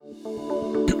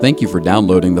Thank you for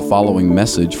downloading the following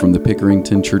message from the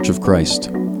Pickerington Church of Christ.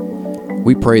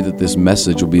 We pray that this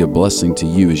message will be a blessing to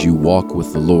you as you walk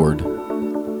with the Lord.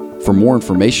 For more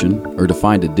information or to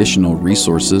find additional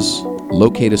resources,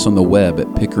 locate us on the web at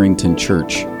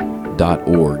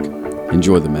pickeringtonchurch.org.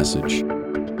 Enjoy the message.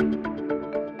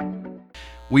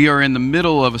 We are in the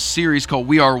middle of a series called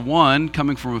We Are One,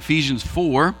 coming from Ephesians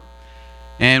 4,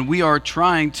 and we are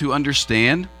trying to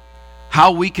understand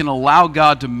how we can allow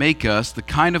God to make us the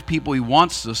kind of people He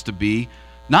wants us to be,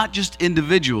 not just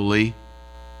individually,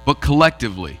 but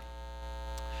collectively.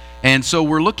 And so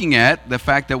we're looking at the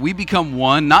fact that we become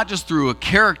one, not just through a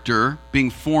character being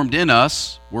formed in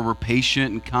us, where we're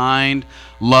patient and kind,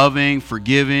 loving,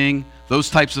 forgiving, those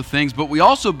types of things, but we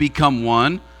also become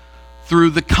one through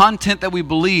the content that we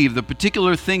believe, the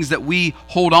particular things that we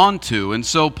hold on to. And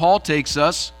so Paul takes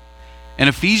us in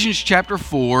Ephesians chapter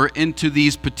 4 into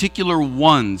these particular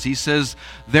ones. He says,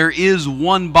 there is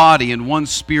one body and one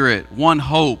spirit, one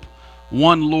hope,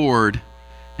 one Lord.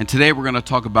 And today we're going to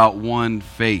talk about one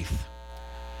faith.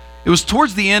 It was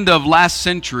towards the end of last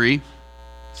century,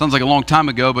 sounds like a long time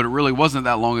ago, but it really wasn't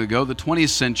that long ago, the 20th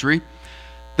century,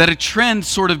 that a trend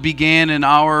sort of began in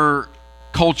our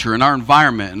culture, in our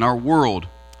environment, in our world.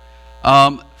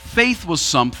 Faith was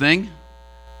something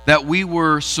that we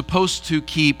were supposed to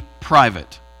keep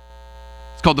private.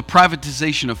 It's called the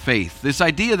privatization of faith. This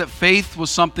idea that faith was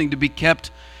something to be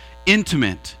kept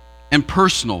intimate and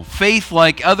personal. Faith,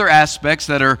 like other aspects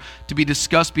that are to be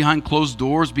discussed behind closed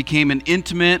doors, became an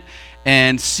intimate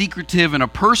and secretive and a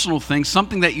personal thing,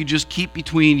 something that you just keep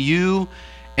between you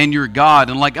and your God.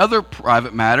 And like other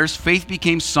private matters, faith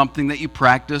became something that you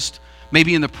practiced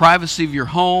maybe in the privacy of your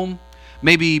home,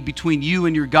 maybe between you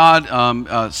and your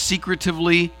God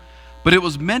secretively, but it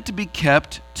was meant to be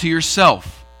kept to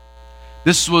yourself.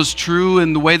 This was true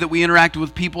in the way that we interacted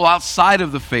with people outside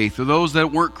of the faith, or those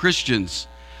that weren't Christians,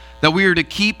 that we are to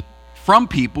keep from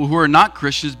people who are not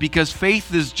Christians, because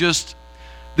faith is just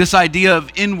this idea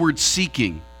of inward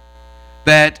seeking,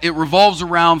 that it revolves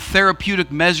around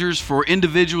therapeutic measures for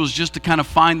individuals just to kind of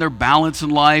find their balance in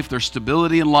life, their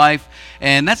stability in life,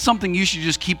 and that's something you should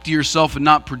just keep to yourself and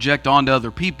not project onto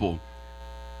other people.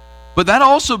 But that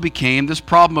also became this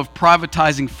problem of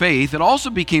privatizing faith. It also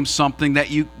became something that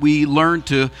we learned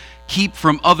to keep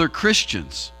from other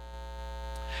Christians.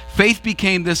 Faith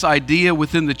became this idea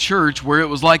within the church where it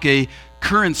was like a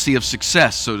currency of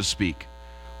success, so to speak,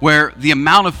 where the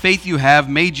amount of faith you have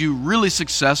made you really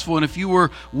successful, and if you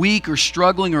were weak or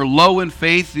struggling or low in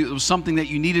faith, it was something that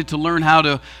you needed to learn how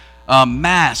to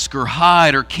mask or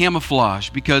hide or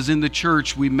camouflage, because in the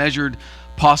church we measured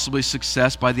possibly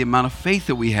success by the amount of faith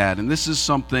that we had, and this is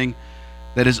something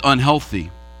that is unhealthy.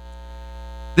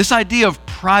 This idea of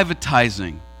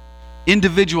privatizing,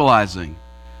 individualizing,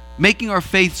 making our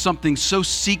faith something so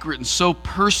secret and so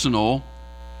personal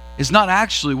is not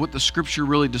actually what the Scripture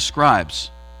really describes.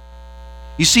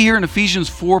 You see here in Ephesians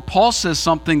 4, Paul says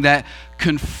something that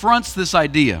confronts this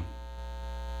idea,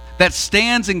 that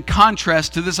stands in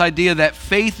contrast to this idea that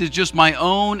faith is just my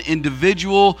own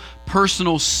individual,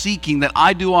 personal seeking that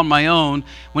I do on my own,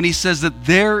 when he says that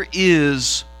there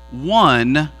is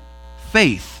one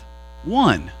faith.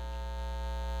 One.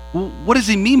 Well, what does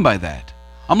he mean by that?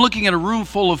 I'm looking at a room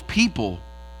full of people.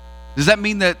 Does that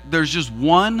mean that there's just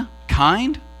one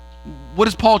kind? What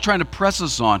is Paul trying to press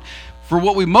us on? For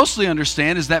what we mostly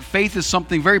understand is that faith is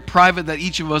something very private that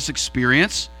each of us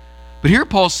experience. But here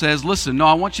Paul says, listen, no,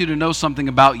 I want you to know something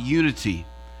about unity.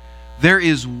 There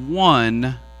is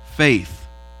one faith.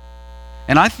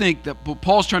 And I think that what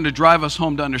Paul's trying to drive us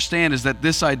home to understand is that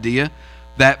this idea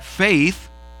that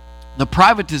faith, the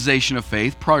privatization of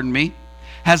faith,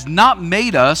 has not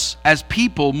made us as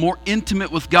people more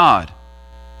intimate with God.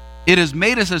 It has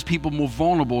made us as people more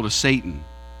vulnerable to Satan.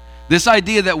 This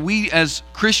idea that we as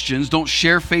Christians don't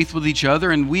share faith with each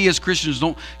other, and we as Christians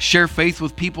don't share faith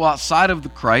with people outside of the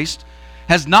Christ,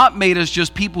 has not made us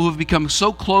just people who have become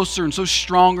so closer and so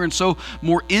stronger and so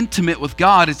more intimate with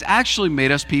God. It's actually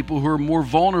made us people who are more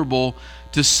vulnerable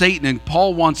to Satan. And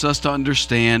Paul wants us to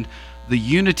understand the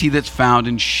unity that's found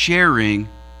in sharing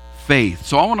faith.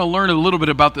 So I want to learn a little bit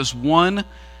about this one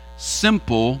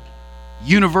simple,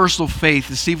 universal faith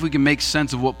to see if we can make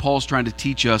sense of what Paul's trying to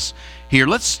teach us here.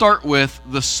 Let's start with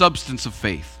the substance of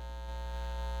faith.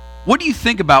 What do you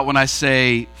think about when I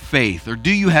say faith, or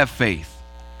do you have faith?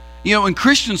 You know, in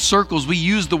Christian circles, we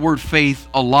use the word faith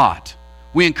a lot.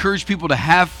 We encourage people to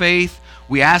have faith.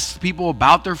 We ask people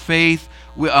about their faith.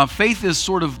 Faith is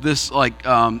sort of this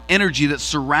energy that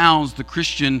surrounds the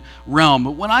Christian realm.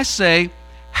 But when I say,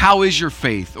 how is your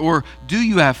faith? Or do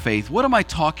you have faith? What am I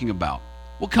talking about?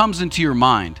 What comes into your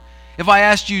mind? if I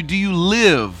asked you, do you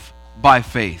live by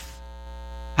faith?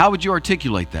 How would you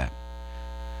articulate that?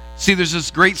 See, there's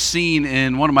this great scene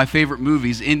in one of my favorite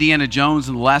movies, Indiana Jones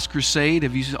and the Last Crusade.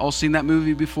 Have you all seen that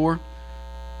movie before?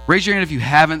 Raise your hand if you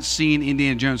haven't seen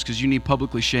Indiana Jones, because you need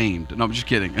publicly shamed. No, I'm just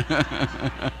kidding.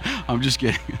 I'm just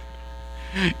kidding.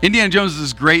 Indiana Jones is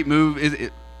this great movie.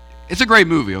 It's a great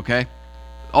movie, okay?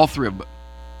 All three of them.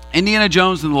 Indiana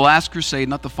Jones and the Last Crusade,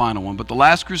 not the final one, but the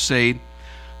Last Crusade.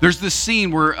 There's this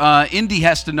scene where Indy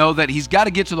has to know that he's got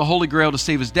to get to the Holy Grail to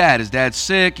save his dad. His dad's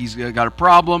sick, he's got a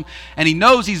problem, and he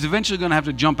knows he's eventually going to have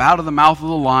to jump out of the mouth of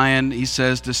the lion, he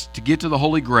says, to get to the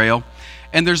Holy Grail.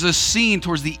 And there's a scene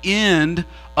towards the end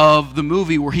of the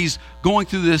movie where he's going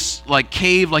through this like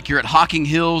cave, like you're at Hocking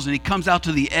Hills, and he comes out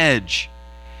to the edge,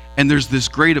 and there's this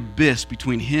great abyss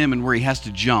between him and where he has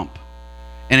to jump,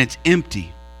 and it's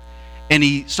empty. And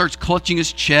he starts clutching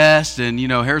his chest, and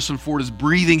Harrison Ford is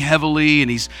breathing heavily, and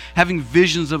he's having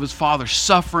visions of his father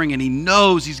suffering, and he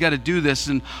knows he's got to do this.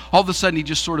 And all of a sudden he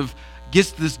just sort of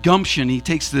gets this gumption. He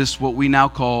takes this, what we now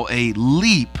call a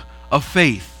leap of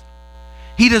faith.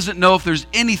 He doesn't know if there's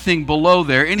anything below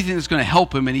there, anything that's going to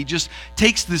help him, and he just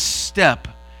takes this step.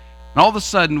 And all of a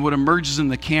sudden what emerges in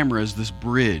the camera is this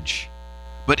bridge.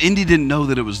 But Indy didn't know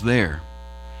that it was there.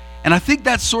 And I think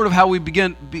that's sort of how we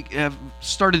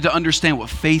started to understand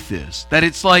what faith is. That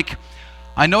it's like,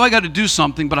 I know I got to do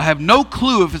something, but I have no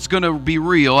clue if it's going to be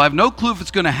real. I have no clue if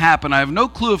it's going to happen. I have no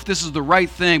clue if this is the right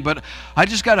thing, but I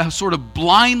just got to sort of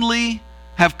blindly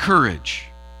have courage.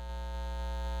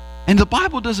 And the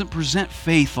Bible doesn't present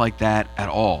faith like that at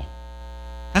all.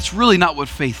 That's really not what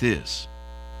faith is.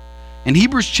 In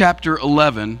Hebrews chapter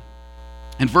 11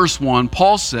 and verse 1,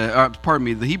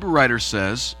 the Hebrew writer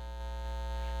says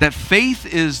that faith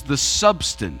is the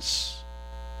substance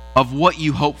of what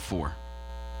you hope for,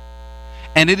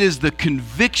 and it is the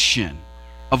conviction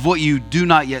of what you do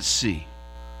not yet see.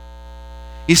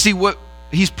 You see, what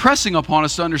he's pressing upon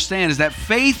us to understand is that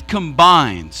faith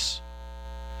combines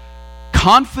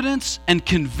confidence and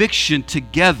conviction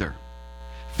together.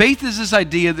 Faith is this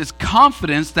idea, this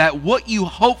confidence that what you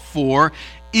hope for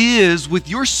is with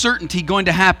your certainty going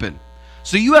to happen.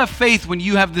 So you have faith when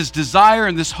you have this desire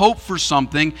and this hope for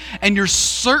something, and you're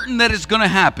certain that it's going to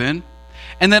happen,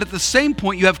 and that at the same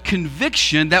point you have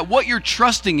conviction that what you're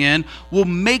trusting in will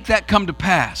make that come to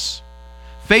pass.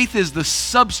 Faith is the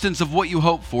substance of what you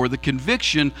hope for, the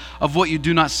conviction of what you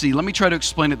do not see. Let me try to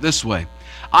explain it this way.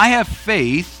 I have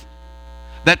faith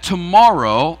that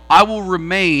tomorrow I will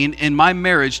remain in my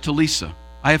marriage to Lisa.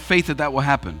 I have faith that that will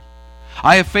happen.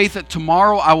 I have faith that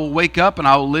tomorrow I will wake up and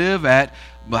I will live at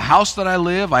the house that I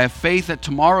live. I have faith that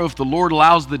tomorrow, if the Lord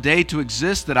allows the day to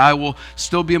exist, that I will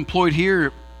still be employed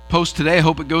here post today. I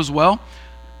hope it goes well.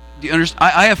 Do you understand?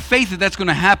 I have faith that that's going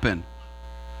to happen.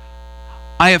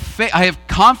 I have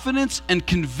confidence and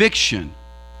conviction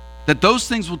that those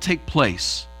things will take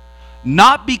place,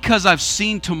 not because I've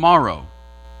seen tomorrow,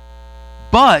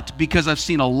 but because I've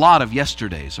seen a lot of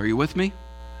yesterdays. Are you with me?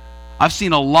 I've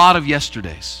seen a lot of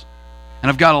yesterdays. And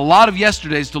I've got a lot of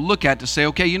yesterdays to look at to say,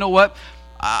 okay, you know what?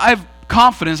 I have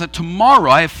confidence that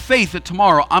tomorrow, I have faith that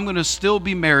tomorrow I'm going to still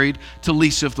be married to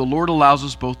Lisa if the Lord allows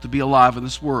us both to be alive in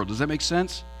this world. Does that make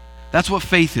sense? That's what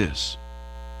faith is.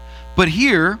 But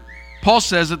here, Paul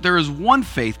says that there is one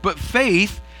faith, but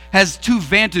faith has two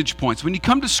vantage points. When you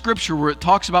come to Scripture where it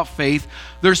talks about faith,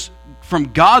 there's from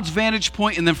God's vantage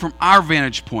point and then from our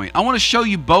vantage point. I want to show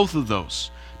you both of those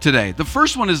today. The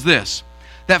first one is this,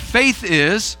 that faith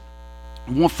is,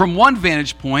 from one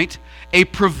vantage point, a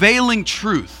prevailing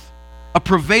truth. A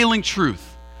prevailing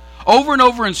truth. Over and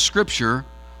over in Scripture,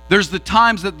 there's the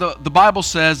times that the Bible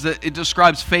says that it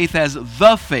describes faith as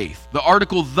the faith. The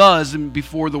article "the" is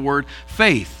before the word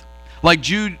faith. Like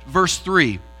Jude verse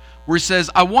 3, where he says,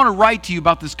 I want to write to you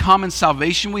about this common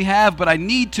salvation we have, but I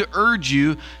need to urge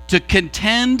you to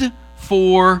contend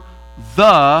for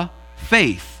the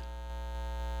faith.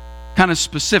 Kind of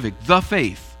specific, the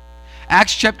faith.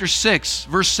 Acts chapter 6,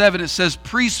 verse 7, it says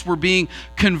priests were being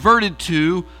converted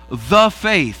to the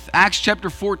faith. Acts chapter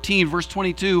 14, verse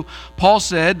 22, Paul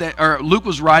said, Luke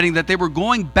was writing that they were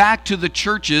going back to the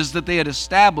churches that they had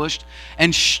established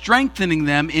and strengthening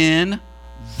them in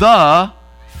the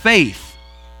faith.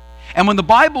 And when the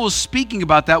Bible is speaking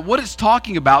about that, what it's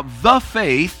talking about, the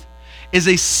faith, is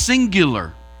a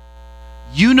singular,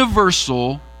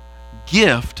 universal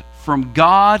gift from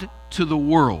God to the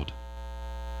world.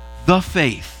 The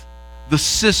faith, the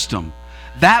system,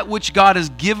 that which God has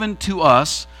given to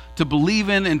us to believe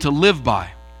in and to live by.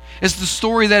 It's the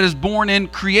story that is born in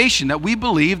creation, that we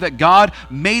believe that God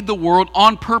made the world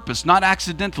on purpose, not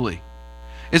accidentally.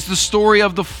 It's the story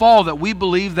of the fall, that we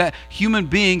believe that human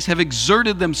beings have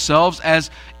exerted themselves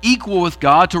as equal with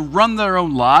God to run their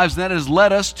own lives. That has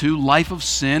led us to life of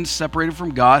sin, separated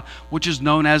from God, which is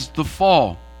known as the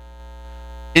fall.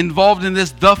 Involved in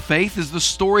this, the faith, is the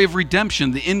story of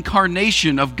redemption, the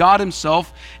incarnation of God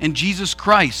himself in Jesus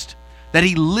Christ. That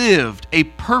he lived a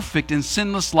perfect and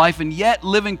sinless life, and yet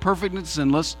living perfect and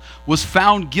sinless was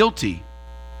found guilty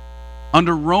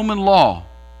under Roman law,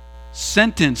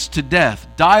 sentenced to death,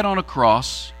 died on a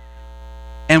cross,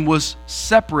 and was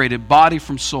separated body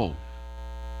from soul.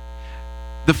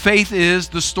 The faith is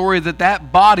the story that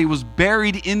that body was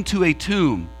buried into a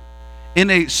tomb, in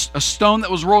a stone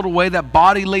that was rolled away. That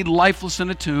body laid lifeless in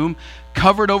a tomb,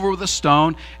 covered over with a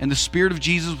stone, and the Spirit of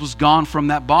Jesus was gone from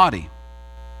that body.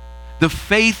 The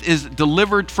faith is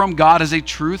delivered from God as a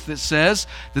truth that says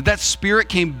that that Spirit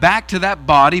came back to that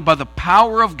body by the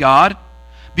power of God,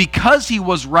 because he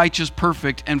was righteous,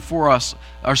 perfect, and for us,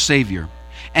 our Savior,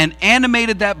 and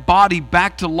animated that body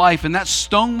back to life. And that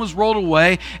stone was rolled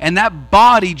away, and that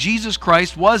body, Jesus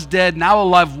Christ, was dead, now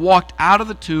alive, walked out of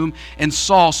the tomb and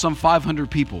saw some 500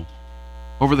 people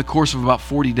over the course of about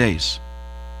 40 days.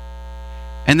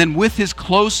 And then with his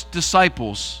close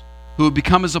disciples, who would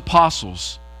become his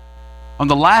apostles, on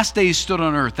the last day he stood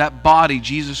on earth, that body,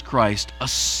 Jesus Christ,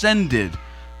 ascended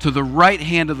to the right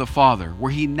hand of the Father,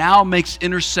 where he now makes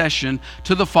intercession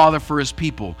to the Father for his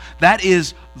people. That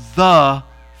is the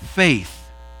faith.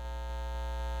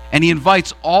 And he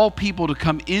invites all people to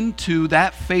come into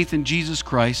that faith in Jesus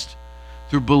Christ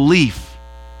through belief,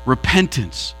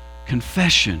 repentance,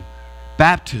 confession,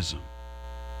 baptism,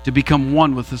 to become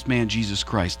one with this man, Jesus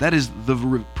Christ. That is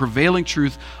the prevailing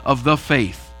truth of the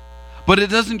faith. But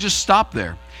it doesn't just stop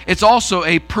there. It's also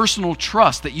a personal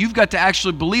trust that you've got to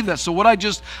actually believe that. So what I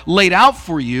just laid out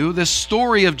for you, this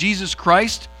story of Jesus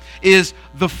Christ, is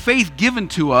the faith given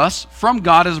to us from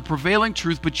God as a prevailing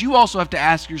truth, but you also have to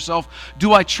ask yourself,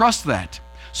 do I trust that?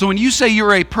 So when you say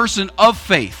you're a person of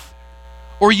faith,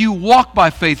 or you walk by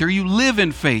faith, or you live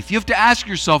in faith, you have to ask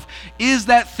yourself, is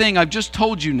that thing I've just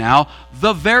told you now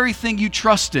the very thing you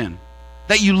trust in,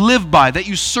 that you live by, that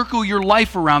you circle your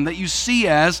life around, that you see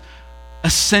as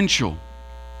essential?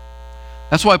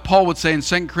 That's why Paul would say in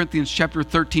 2 Corinthians chapter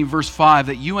 13, verse 5,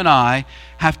 that you and I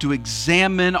have to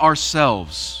examine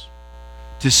ourselves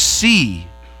to see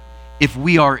if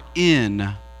we are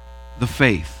in the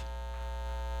faith.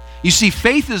 You see,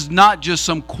 faith is not just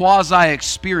some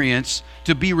quasi-experience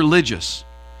to be religious.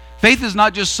 Faith is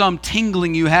not just some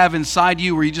tingling you have inside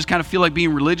you where you just kind of feel like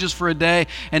being religious for a day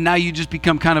and now you just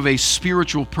become kind of a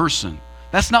spiritual person.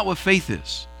 That's not what faith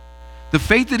is. The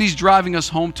faith that he's driving us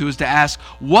home to is to ask,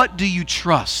 what do you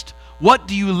trust? What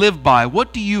do you live by?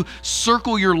 What do you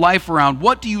circle your life around?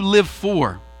 What do you live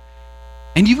for?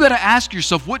 And you've got to ask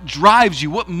yourself, what drives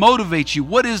you? What motivates you?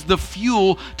 What is the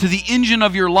fuel to the engine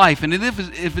of your life? And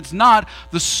if it's not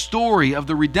the story of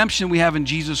the redemption we have in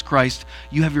Jesus Christ,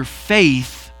 you have your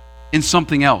faith in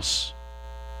something else.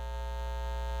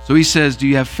 So he says, do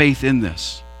you have faith in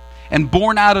this? And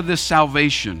born out of this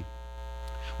salvation,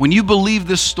 when you believe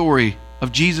this story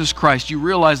of Jesus Christ, you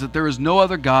realize that there is no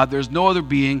other God, there's no other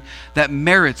being that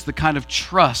merits the kind of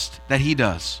trust that he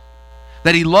does.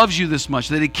 That he loves you this much,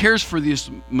 that he cares for you this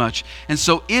much. And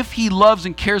so if he loves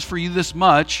and cares for you this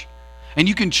much, and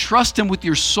you can trust him with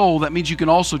your soul, that means you can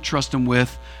also trust him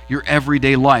with your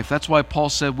everyday life. That's why Paul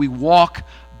said we walk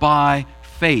by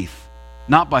faith,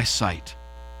 not by sight.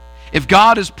 If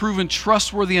God has proven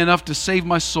trustworthy enough to save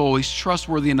my soul, he's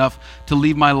trustworthy enough to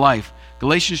leave my life.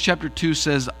 Galatians chapter 2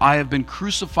 says, I have been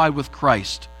crucified with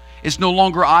Christ. It's no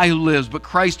longer I who lives, but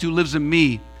Christ who lives in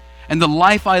me. And the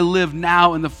life I live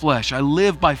now in the flesh, I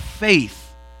live by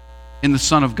faith in the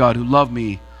Son of God who loved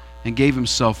me and gave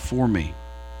himself for me.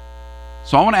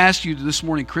 So I want to ask you this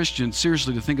morning, Christian,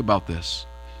 seriously to think about this.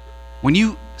 When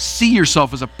you see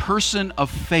yourself as a person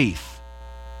of faith,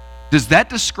 does that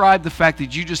describe the fact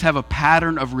that you just have a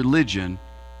pattern of religion?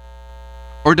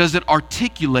 Or does it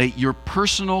articulate your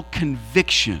personal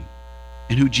conviction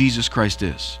in who Jesus Christ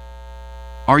is?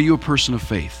 Are you a person of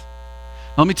faith?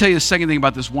 Now, let me tell you the second thing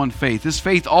about this one faith. This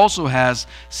faith also has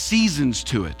seasons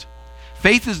to it.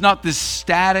 Faith is not this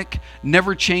static,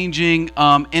 never-changing,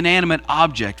 inanimate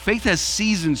object. Faith has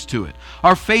seasons to it.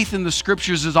 Our faith in the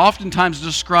Scriptures is oftentimes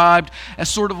described as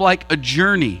sort of like a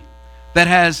journey that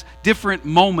has different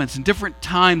moments and different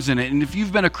times in it. And if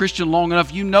you've been a Christian long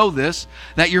enough, you know this,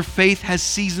 that your faith has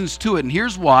seasons to it. And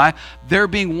here's why there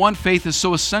being one faith is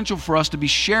so essential for us to be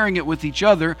sharing it with each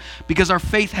other, because our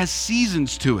faith has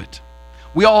seasons to it.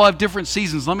 We all have different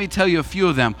seasons. Let me tell you a few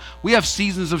of them. We have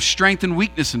seasons of strength and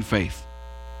weakness in faith.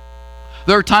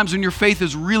 There are times when your faith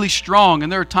is really strong,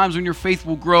 and there are times when your faith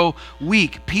will grow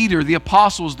weak. Peter, the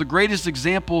apostle, is the greatest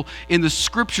example in the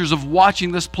scriptures of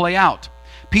watching this play out.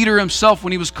 Peter himself,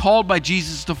 when he was called by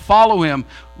Jesus to follow him,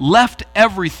 left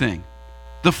everything,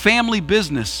 the family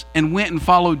business, and went and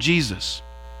followed Jesus.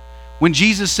 When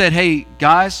Jesus said, hey,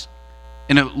 guys,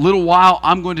 in a little while,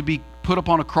 I'm going to be put up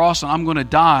on a cross and I'm going to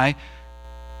die,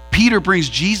 Peter brings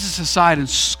Jesus aside and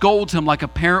scolds him like a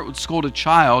parent would scold a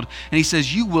child, and he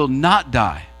says, you will not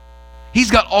die. He's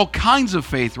got all kinds of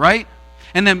faith, right?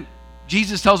 And then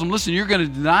Jesus tells him, listen, you're going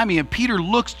to deny me. And Peter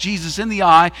looks Jesus in the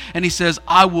eye and he says,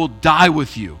 I will die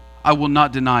with you. I will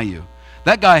not deny you.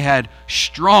 That guy had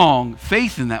strong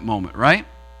faith in that moment, right?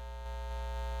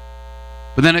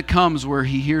 But then it comes where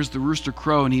he hears the rooster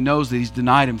crow and he knows that he's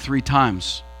denied him 3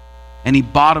 times. And he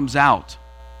bottoms out.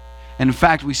 And in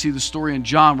fact, we see the story in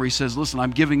John where he says, listen,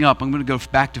 I'm giving up. I'm going to go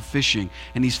back to fishing.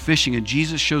 And he's fishing, and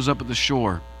Jesus shows up at the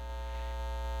shore.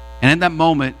 And in that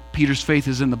moment, Peter's faith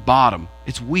is in the bottom.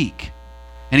 It's weak.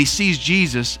 And he sees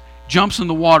Jesus, jumps in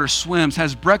the water, swims,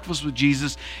 has breakfast with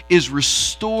Jesus, is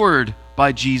restored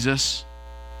by Jesus,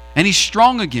 and he's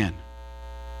strong again.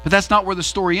 But that's not where the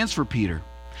story ends for Peter.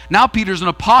 Now Peter's an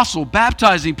apostle,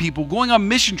 baptizing people, going on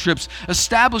mission trips,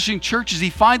 establishing churches. He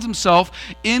finds himself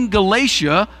in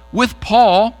Galatia with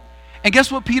Paul. And guess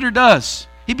what Peter does?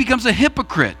 He becomes a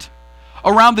hypocrite.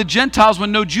 Around the Gentiles,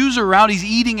 when no Jews are around, he's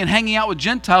eating and hanging out with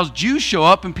Gentiles. Jews show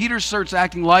up, and Peter starts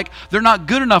acting like they're not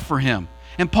good enough for him.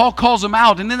 And Paul calls him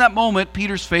out. And in that moment,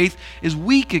 Peter's faith is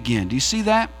weak again. Do you see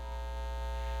that?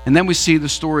 And then we see the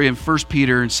story in 1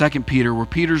 Peter and 2 Peter where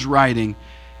Peter's writing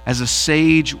as a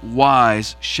sage,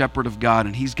 wise shepherd of God,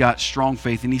 and he's got strong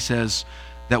faith, and he says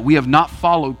that we have not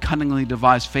followed cunningly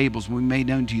devised fables when we made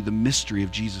known to you the mystery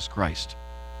of Jesus Christ.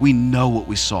 We know what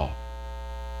we saw.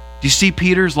 Do you see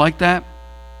Peter's like that?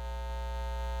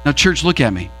 Now, church, look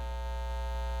at me.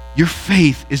 Your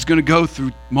faith is going to go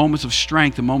through moments of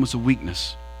strength and moments of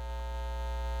weakness.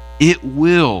 It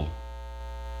will.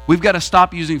 We've got to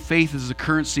stop using faith as a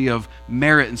currency of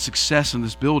merit and success in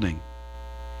this building.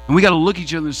 And we got to look at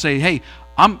each other and say, hey,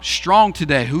 I'm strong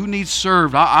today. Who needs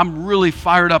served? I'm really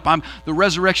fired up. The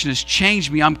resurrection has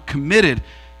changed me. I'm committed.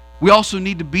 We also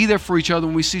need to be there for each other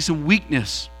when we see some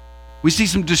weakness. We see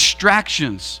some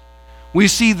distractions. We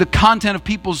see the content of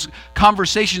people's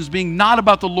conversations being not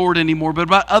about the Lord anymore, but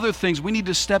about other things. We need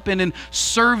to step in and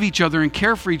serve each other and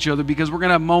care for each other because we're going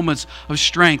to have moments of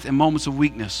strength and moments of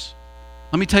weakness.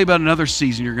 Let me tell you about another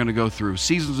season you're going to go through.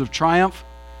 Seasons of triumph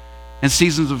and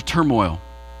seasons of turmoil.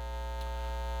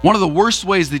 One of the worst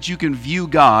ways that you can view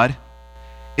God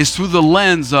is through the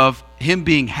lens of Him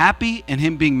being happy and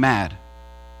Him being mad.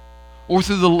 Or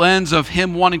through the lens of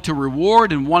Him wanting to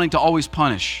reward and wanting to always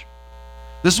punish.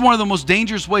 This is one of the most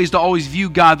dangerous ways to always view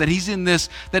God, that He's in this,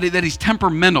 that He's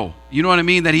temperamental. You know what I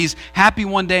mean? That He's happy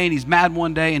one day and He's mad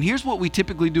one day. And here's what we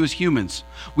typically do as humans.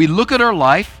 We look at our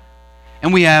life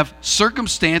and we have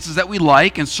circumstances that we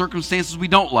like and circumstances we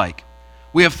don't like.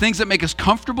 We have things that make us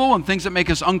comfortable and things that make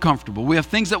us uncomfortable. We have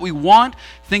things that we want,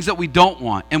 things that we don't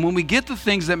want. And when we get the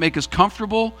things that make us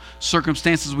comfortable,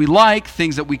 circumstances we like,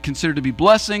 things that we consider to be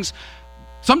blessings,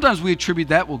 sometimes we attribute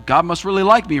that, well, God must really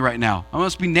like me right now. I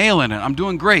must be nailing it. I'm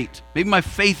doing great. Maybe my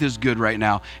faith is good right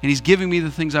now, and He's giving me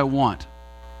the things I want.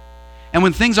 And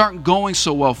when things aren't going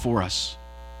so well for us,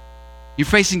 you're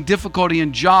facing difficulty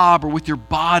in job or with your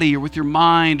body or with your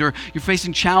mind, or you're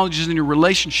facing challenges in your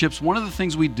relationships, one of the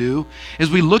things we do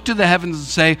is we look to the heavens and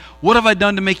say, what have I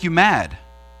done to make you mad?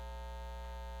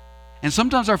 And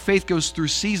sometimes our faith goes through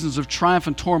seasons of triumph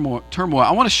and turmoil.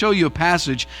 I want to show you a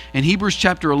passage in Hebrews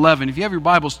chapter 11. If you have your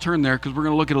Bibles, turn there because we're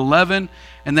going to look at 11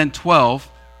 and then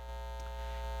 12.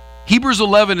 Hebrews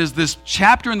 11 is this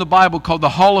chapter in the Bible called the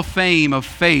Hall of Fame of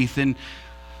Faith. And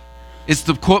it's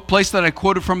the place that I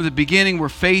quoted from at the beginning where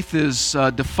faith is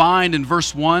defined in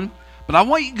verse 1. But I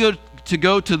want you to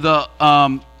go to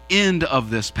the end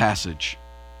of this passage.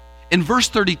 In verse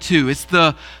 32, it's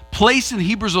the place in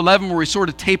Hebrews 11 where we sort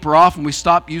of taper off and we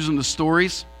stop using the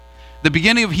stories. The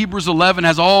beginning of Hebrews 11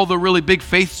 has all the really big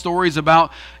faith stories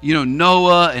about,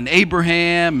 Noah and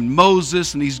Abraham and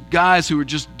Moses and these guys who are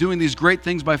just doing these great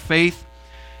things by faith.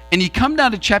 And you come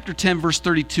down to chapter 10, verse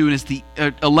 32, and it's the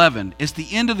 11. It's the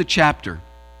end of the chapter.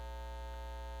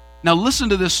 Now listen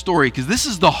to this story, because this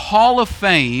is the Hall of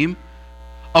Fame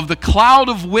of the cloud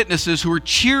of witnesses who are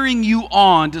cheering you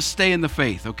on to stay in the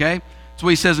faith, okay? That's what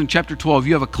he says in chapter 12.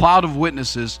 You have a cloud of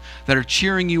witnesses that are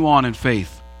cheering you on in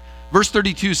faith. Verse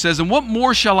 32 says, and what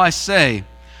more shall I say?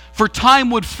 For time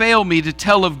would fail me to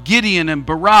tell of Gideon and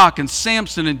Barak and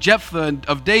Samson and Jephthah and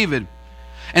of David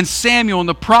and Samuel and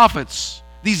the prophets,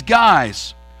 these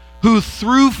guys who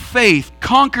through faith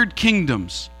conquered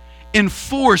kingdoms,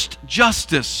 enforced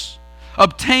justice,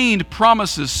 obtained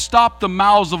promises, stopped the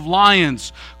mouths of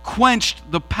lions, quenched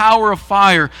the power of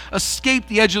fire, escaped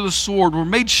the edge of the sword, were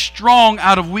made strong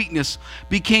out of weakness,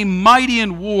 became mighty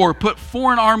in war, put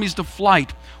foreign armies to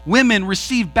flight. Women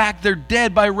received back their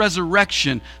dead by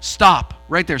resurrection. Stop.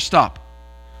 Right there, stop.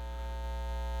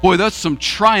 Boy, that's some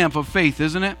triumph of faith,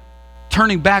 isn't it?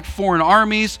 Turning back foreign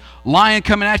armies, lion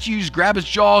coming at you, you just grab its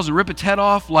jaws and rip its head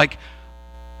off, like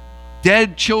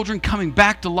dead children coming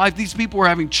back to life. These people were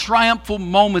having triumphal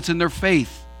moments in their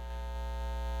faith.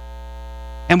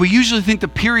 And we usually think the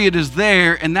period is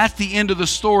there and that's the end of the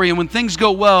story. And when things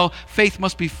go well, faith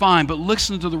must be fine. But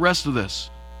listen to the rest of this.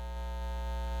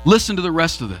 Listen to the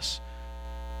rest of this.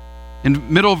 In the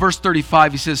middle of verse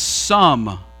 35, he says,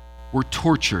 some were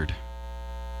tortured,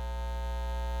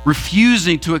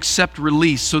 refusing to accept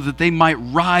release so that they might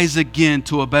rise again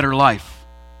to a better life.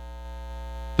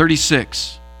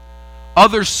 36.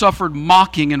 Others suffered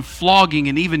mocking and flogging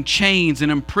and even chains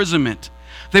and imprisonment.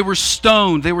 They were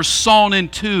stoned. They were sawn in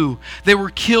two. They were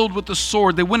killed with the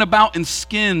sword. They went about in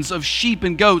skins of sheep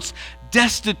and goats,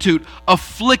 destitute,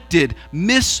 afflicted,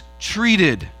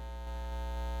 mistreated,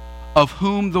 of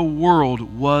whom the world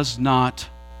was not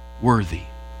worthy.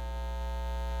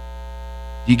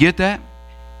 Do you get that?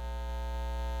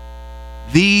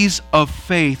 These of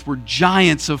faith were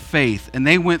giants of faith, and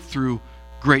they went through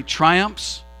great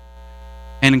triumphs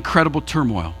and incredible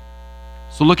turmoil.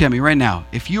 So look at me right now.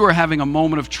 If you are having a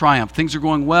moment of triumph, things are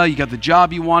going well, you got the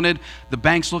job you wanted, the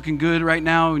bank's looking good right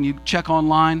now, and you check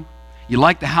online, you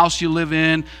like the house you live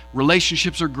in,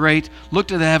 relationships are great, look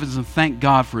to the heavens and thank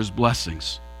God for his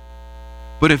blessings.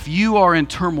 But if you are in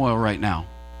turmoil right now,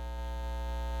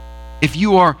 if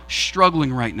you are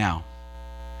struggling right now,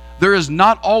 there is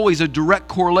not always a direct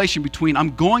correlation between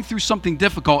I'm going through something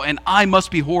difficult and I must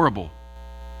be horrible.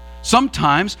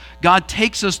 Sometimes God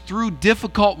takes us through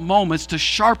difficult moments to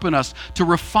sharpen us, to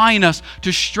refine us,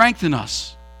 to strengthen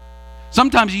us.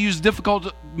 Sometimes He uses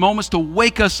difficult moments to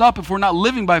wake us up if we're not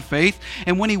living by faith.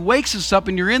 And when He wakes us up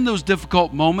and you're in those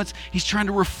difficult moments, He's trying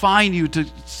to refine you to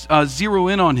zero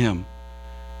in on Him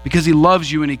because He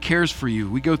loves you and He cares for you.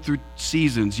 We go through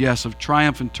seasons, yes, of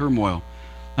triumph and turmoil.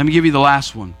 Let me give you the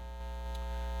last one.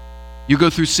 You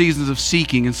go through seasons of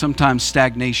seeking and sometimes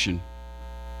stagnation.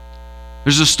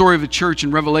 There's a story of a church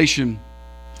in Revelation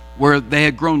where they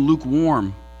had grown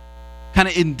lukewarm, kind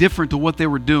of indifferent to what they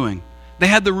were doing. They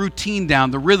had the routine down,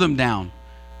 the rhythm down,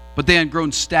 but they had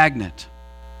grown stagnant.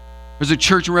 There's a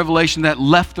church in Revelation that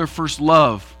left their first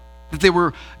love, that they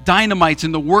were dynamites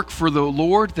in the work for the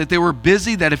Lord, that they were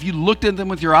busy, that if you looked at them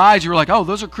with your eyes, you were like, oh,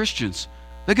 those are Christians.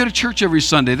 They go to church every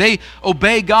Sunday. They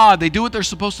obey God. They do what they're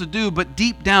supposed to do, but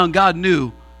deep down, God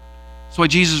knew. That's why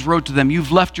Jesus wrote to them,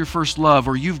 you've left your first love,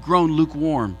 or you've grown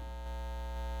lukewarm.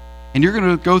 And you're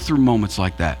going to go through moments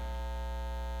like that,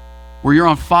 where you're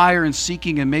on fire and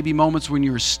seeking, and maybe moments when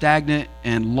you're stagnant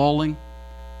and lulling.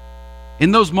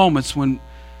 In those moments when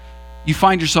you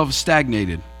find yourself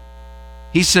stagnated,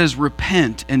 He says,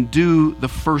 repent and do the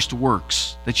first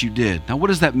works that you did. Now, what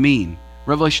does that mean?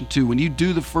 Revelation 2, when you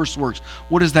do the first works,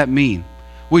 what does that mean?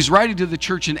 Well, he's writing to the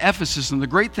church in Ephesus, and the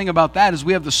great thing about that is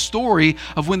we have the story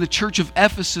of when the church of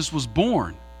Ephesus was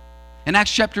born. In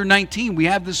Acts chapter 19, we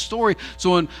have this story.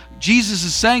 So when Jesus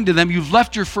is saying to them, you've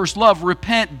left your first love,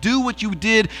 repent, do what you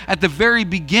did at the very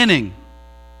beginning.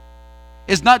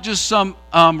 It's not just some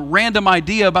random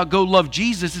idea about go love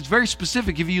Jesus. It's very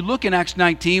specific. If you look in Acts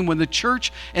 19, when the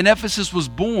church in Ephesus was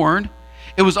born,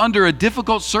 it was under a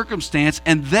difficult circumstance,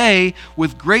 and they,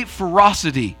 with great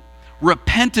ferocity,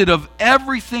 repented of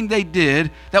everything they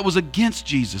did that was against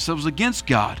Jesus, that was against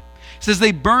God. It says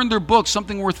they burned their books,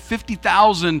 something worth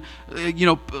 50,000,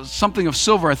 something of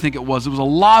silver, I think it was. It was a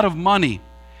lot of money.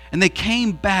 And they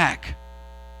came back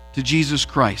to Jesus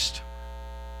Christ,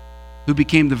 who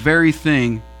became the very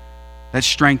thing that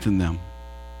strengthened them.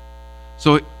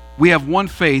 So we have one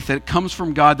faith that comes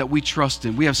from God that we trust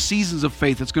in. We have seasons of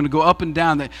faith that's going to go up and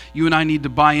down that you and I need to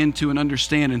buy into and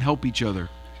understand and help each other.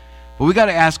 But we got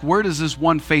to ask, where does this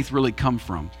one faith really come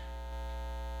from?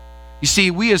 You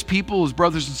see, we as people, as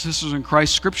brothers and sisters in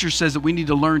Christ, Scripture says that we need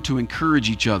to learn to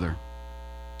encourage each other,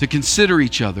 to consider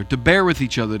each other, to bear with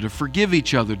each other, to forgive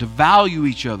each other, to value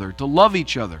each other, to love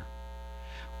each other.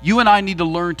 You and I need to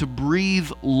learn to breathe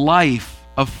life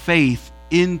of faith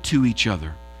into each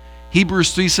other.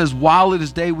 Hebrews 3 says, while it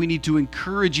is day, we need to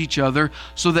encourage each other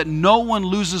so that no one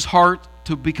loses heart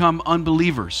to become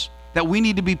unbelievers. That we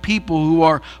need to be people who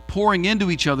are pouring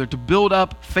into each other to build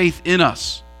up faith in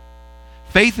us.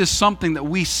 Faith is something that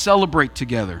we celebrate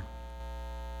together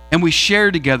and we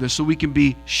share together so we can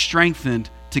be strengthened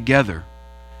together.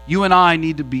 You and I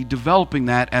need to be developing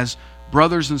that as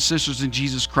brothers and sisters in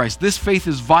Jesus Christ. This faith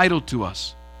is vital to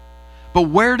us. But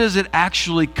where does it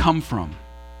actually come from?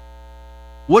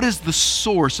 What is the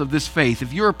source of this faith?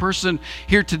 If you're a person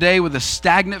here today with a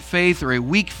stagnant faith or a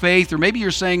weak faith, or maybe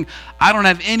you're saying, I don't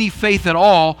have any faith at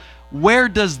all, where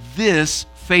does this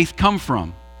faith come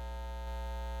from?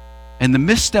 And the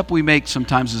misstep we make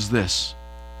sometimes is this,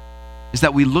 is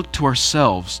that we look to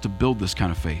ourselves to build this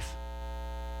kind of faith.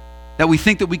 That we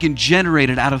think that we can generate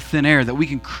it out of thin air, that we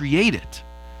can create it.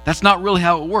 That's not really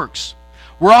how it works.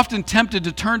 We're often tempted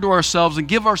to turn to ourselves and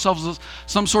give ourselves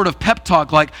some sort of pep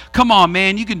talk like, come on,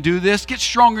 man, you can do this. Get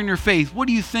stronger in your faith. What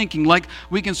are you thinking? Like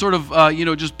we can sort of,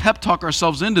 just pep talk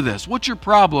ourselves into this. What's your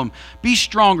problem? Be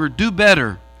stronger. Do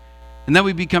better. And then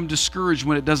we become discouraged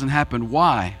when it doesn't happen.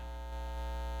 Why?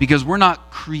 Because we're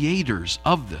not creators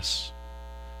of this.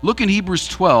 Look in Hebrews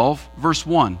 12, verse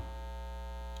 1.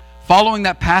 Following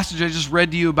that passage I just read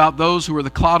to you about those who are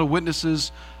the cloud of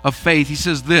witnesses of faith, he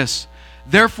says this,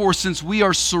 therefore, since we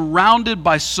are surrounded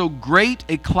by so great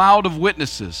a cloud of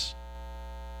witnesses,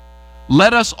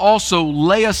 let us also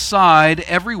lay aside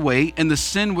every weight and the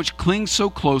sin which clings so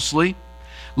closely.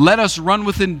 Let us run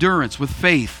with endurance, with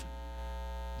faith,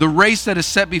 the race that is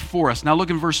set before us. Now look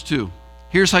in verse 2.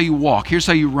 Here's how you walk. Here's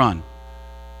how you run.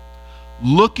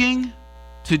 Looking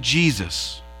to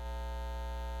Jesus,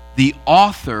 the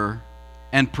author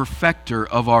and perfecter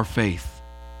of our faith,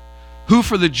 who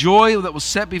for the joy that was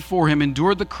set before him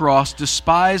endured the cross,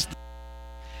 despised,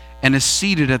 and is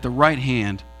seated at the right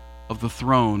hand of the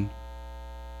throne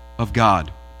of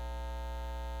God.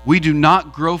 We do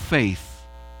not grow faith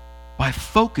by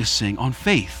focusing on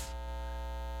faith.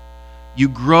 You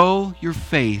grow your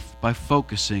faith by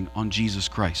focusing on Jesus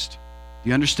Christ. Do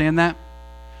you understand that?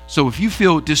 So if you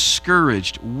feel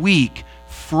discouraged, weak,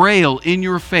 frail in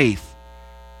your faith,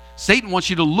 Satan wants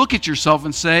you to look at yourself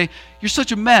and say, you're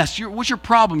such a mess. What's your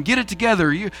problem? Get it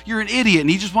together. You're an idiot. And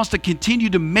he just wants to continue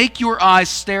to make your eyes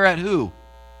stare at who?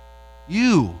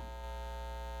 You.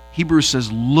 Hebrews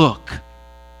says, look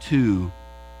to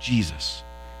Jesus.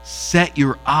 Set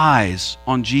your eyes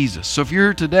on Jesus. So if you're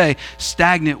here today,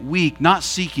 stagnant, weak, not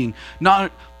seeking,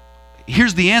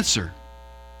 here's the answer.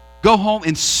 Go home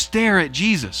and stare at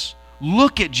Jesus.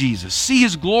 Look at Jesus. See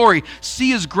his glory.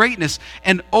 See his greatness.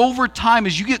 And over time,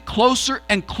 as you get closer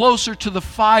and closer to the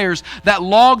fires, that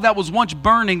log that was once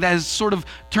burning, that has sort of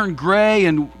turned gray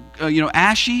and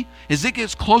ashy, as it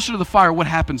gets closer to the fire, what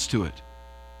happens to it?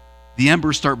 The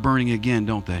embers start burning again,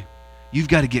 don't they? You've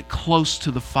got to get close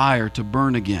to the fire to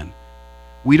burn again.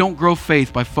 We don't grow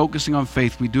faith by focusing on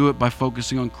faith. We do it by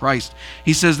focusing on Christ.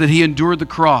 He says that he endured the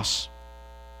cross.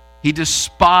 He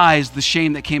despised the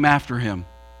shame that came after him.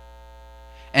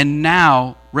 And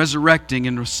now, resurrecting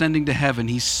and ascending to heaven,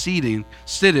 he's seated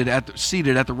at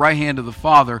the right hand of the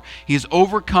Father. He has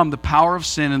overcome the power of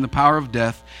sin and the power of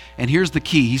death. And here's the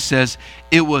key. He says,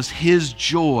 it was his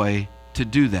joy to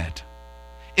do that.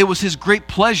 It was his great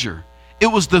pleasure. It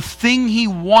was the thing he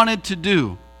wanted to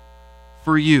do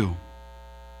for you.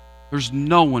 There's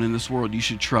no one in this world you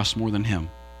should trust more than him.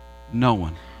 No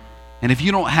one. And if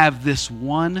you don't have this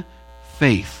one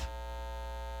faith,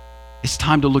 it's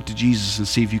time to look to Jesus and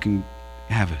see if you can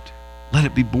have it. Let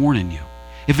it be born in you.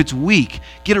 If it's weak,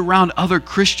 get around other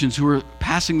Christians who are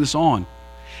passing this on.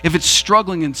 If it's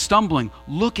struggling and stumbling,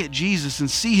 look at Jesus and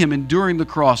see him enduring the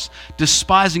cross,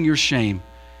 despising your shame,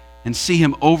 and see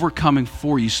him overcoming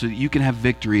for you so that you can have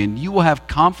victory. And you will have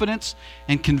confidence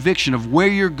and conviction of where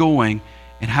you're going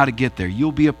and how to get there.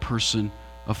 You'll be a person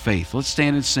of faith. Let's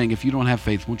stand and sing. If you don't have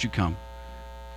faith, won't you come?